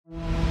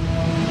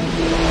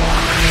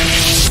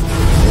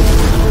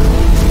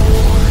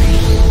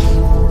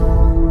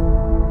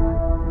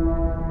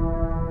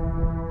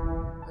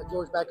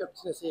back up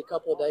to Tennessee a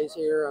couple of days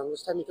here.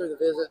 Just take me through the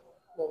visit.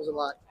 What was it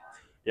like?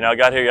 I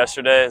got here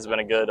yesterday. It's been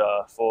a good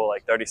full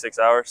 36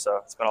 hours, so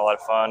it's been a lot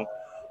of fun.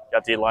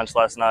 Got to eat lunch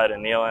last night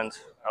in Neyland.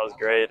 That was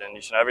great,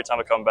 and every time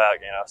I come back,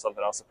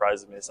 something else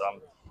surprises me. So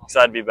I'm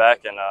excited to be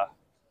back, and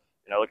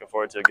looking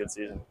forward to a good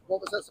season.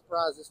 What was that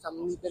surprise this time?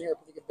 You've been here a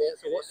pretty good bit,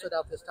 so what stood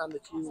out this time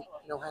that you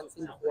hadn't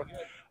seen before?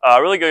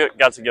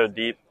 Got to go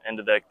deep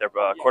into their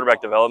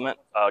quarterback development.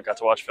 Got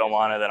to watch film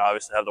on it, and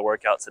obviously have the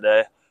workout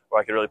today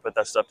where I could really put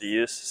that stuff to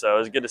use. So it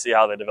was good to see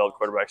how they develop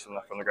quarterbacks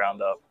from the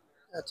ground up.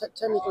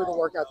 Tell me through the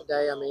workout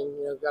today. I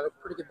mean, got a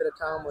pretty good bit of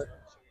time with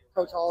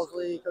Coach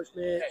Halsley, Coach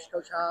Mitch,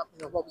 Coach Hop.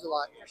 What was it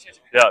like?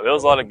 Yeah, it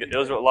was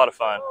a lot of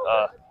fun.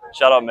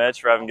 Shout out Mitch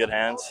for having good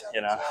hands.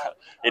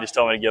 He just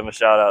told me to give him a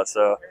shout out.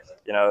 So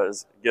it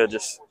was good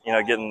just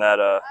getting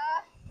that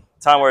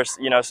time where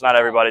it's not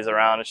everybody's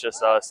around. It's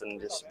just us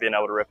and just being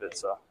able to rip it.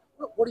 So.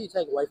 What do you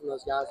take away from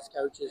those guys as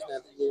coaches now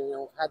that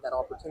you had that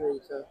opportunity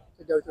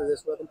to go through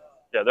this with them?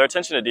 Yeah, their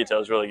attention to detail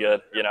is really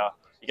good.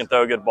 You can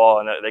throw a good ball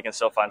and they can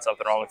still find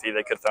something wrong with you.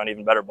 They could throw an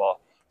even better ball.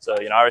 So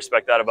I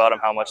respect that about them.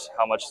 How much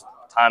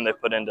time they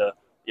put into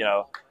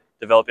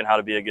developing how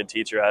to be a good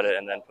teacher at it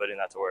and then putting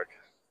that to work.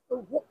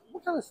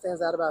 What kind of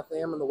stands out about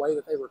them and the way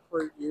that they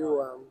recruit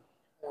you?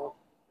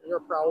 You're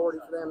a priority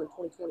for them in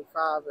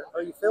 2025.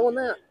 Are you feeling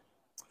that?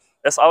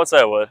 Yes, I would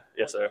say I would.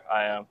 Yes, sir,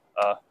 I am.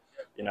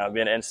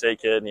 Being an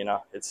in-state kid,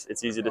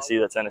 it's easy to see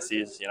that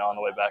Tennessee's on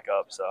the way back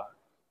up. So,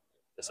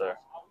 yes, sir.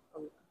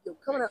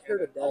 Coming out here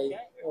today,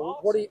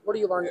 what do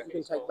you learn that you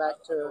can take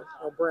back to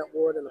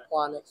Brentwood and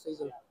apply next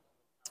season?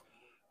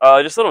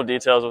 Just little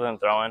details with him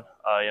throwing.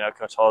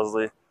 Coach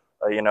Halsley,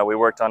 we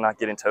worked on not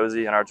getting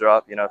toesy in our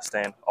drop.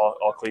 Staying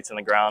all cleats in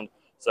the ground.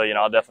 So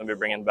I'll definitely be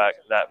bringing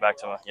that back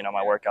to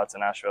my workouts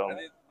in Nashville and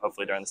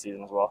hopefully during the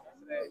season as well.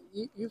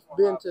 You've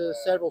been to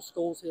several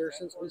schools here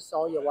since we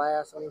saw you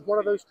last. I mean, what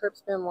have those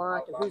trips been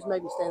like, and who's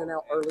maybe standing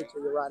out early to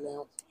you right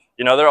now?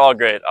 They're all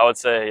great. I would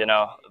say,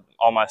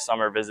 all my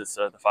summer visits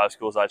to the 5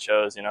 schools I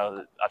chose,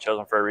 I chose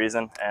them for a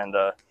reason. And,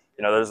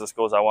 those are the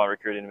schools I want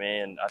recruiting me,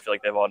 and I feel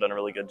like they've all done a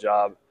really good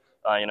job.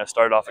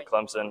 Started off at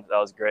Clemson. That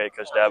was great.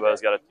 Coach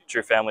Dabo's got a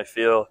true family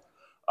feel.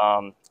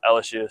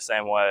 LSU,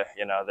 same way.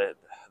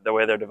 The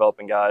way they're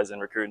developing guys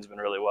and recruiting's been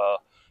really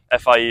well.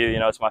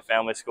 FIU, it's my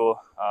family school.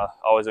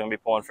 Always going to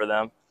be pulling for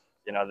them.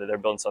 They're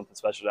building something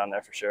special down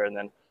there for sure. And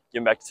then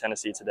getting back to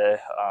Tennessee today,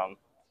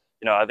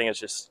 I think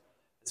it's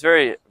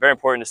very, very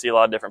important to see a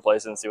lot of different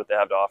places and see what they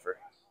have to offer.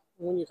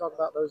 When you talk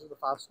about those are the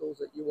 5 schools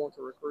that you want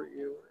to recruit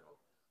you,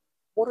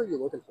 what are you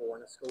looking for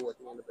in a school at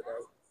the end of the day?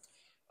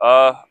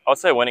 I would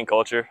say winning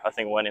culture. I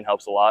think winning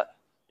helps a lot,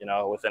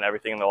 within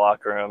everything in the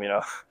locker room,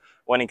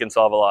 winning can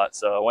solve a lot.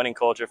 So winning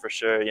culture for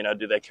sure,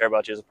 do they care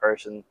about you as a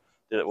person?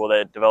 Will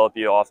they develop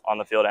you on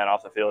the field and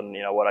off the field? And,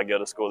 would I go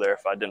to school there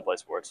if I didn't play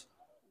sports?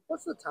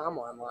 What's the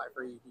timeline like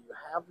for you? Do you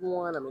have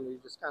one? I mean, are you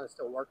just kind of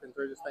still working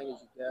through this thing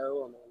as you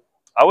go?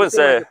 I wouldn't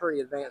say you're pretty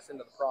advanced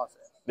into the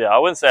process. Yeah, I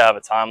wouldn't say I have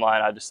a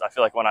timeline. I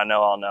feel like when I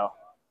know, I'll know.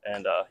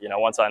 And,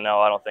 once I know,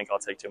 I don't think I'll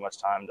take too much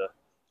time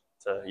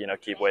to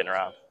keep waiting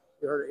around.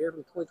 You heard it here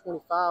from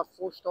 2025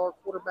 4-star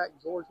quarterback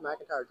George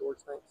MacIntyre. George,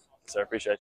 thanks. Sir, appreciate it.